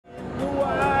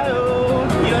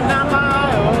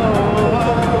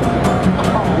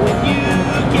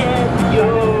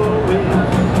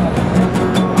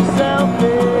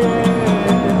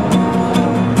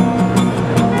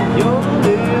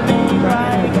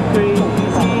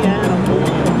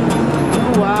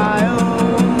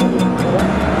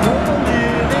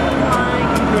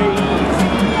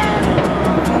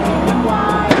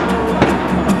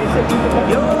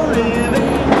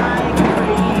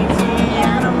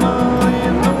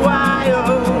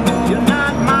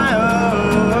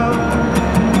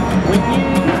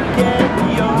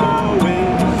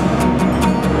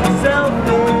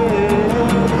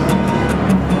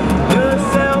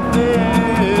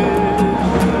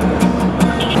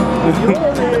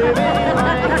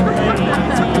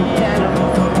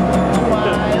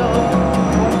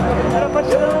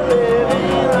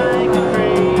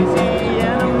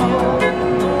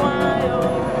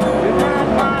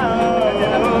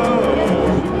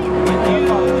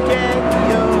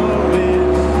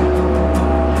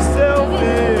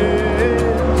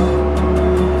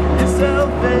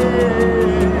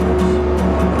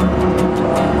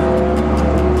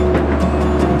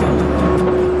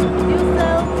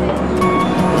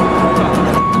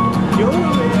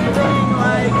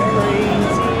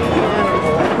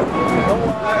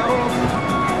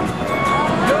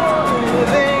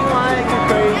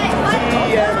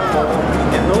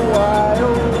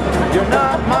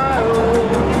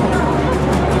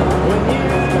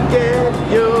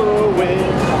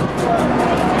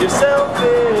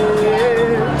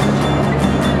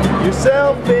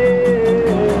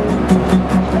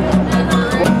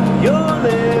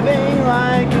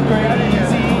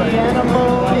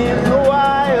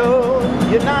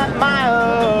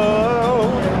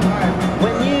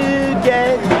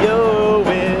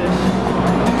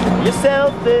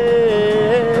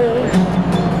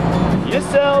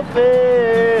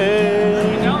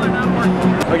selfish.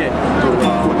 Okay.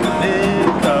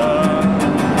 Veronica,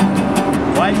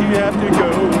 why'd you have to go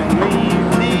and leave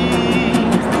me?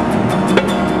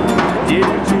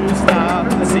 Didn't you stop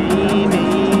to see me?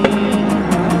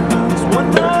 Just one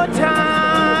more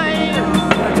time.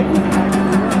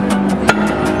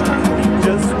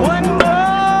 Just one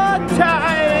more time.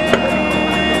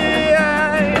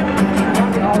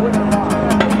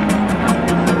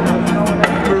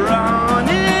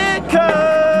 Veronica,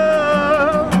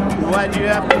 why'd you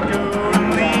have to go and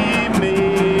leave me?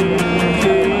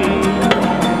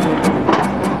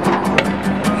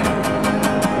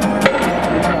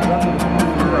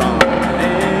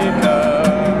 Veronica,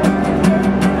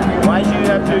 why'd you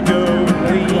have to go and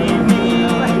leave me?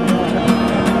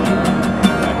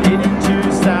 Didn't you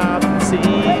stop and see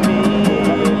me?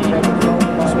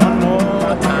 Just one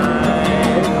more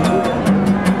time.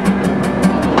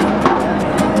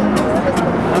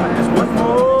 Just one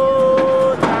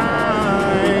more time.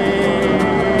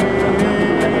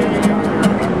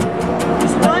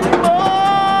 Just one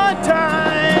more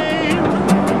time.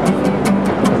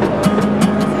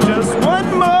 Just one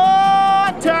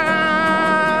more time.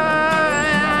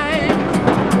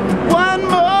 One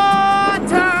more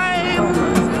time.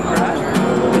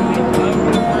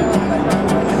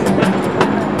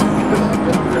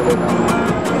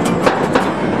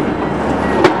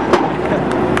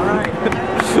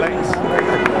 Thanks.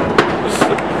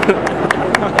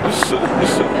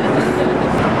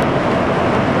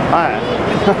 Hi.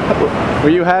 Were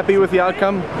you happy with the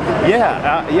outcome?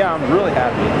 Yeah, yeah, I'm really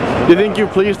happy. Do you think you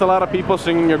pleased a lot of people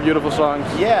singing your beautiful songs?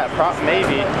 Yeah,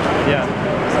 maybe. Yeah.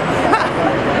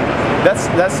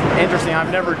 That's interesting.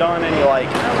 I've never done any like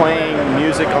playing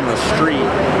music on the street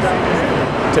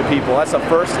to people. That's the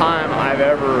first time I've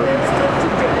ever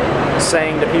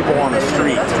sang to people on the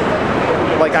street.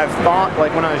 Like I've thought,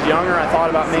 like when I was younger, I thought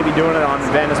about maybe doing it on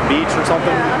Venice Beach or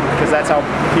something, because that's how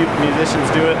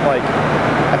musicians do it. Like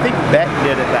I think Beck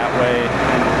did it that way,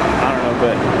 and I don't know,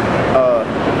 but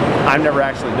I've never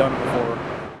actually done it before.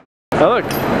 Oh look,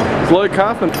 it's Lloyd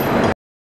Kaufman.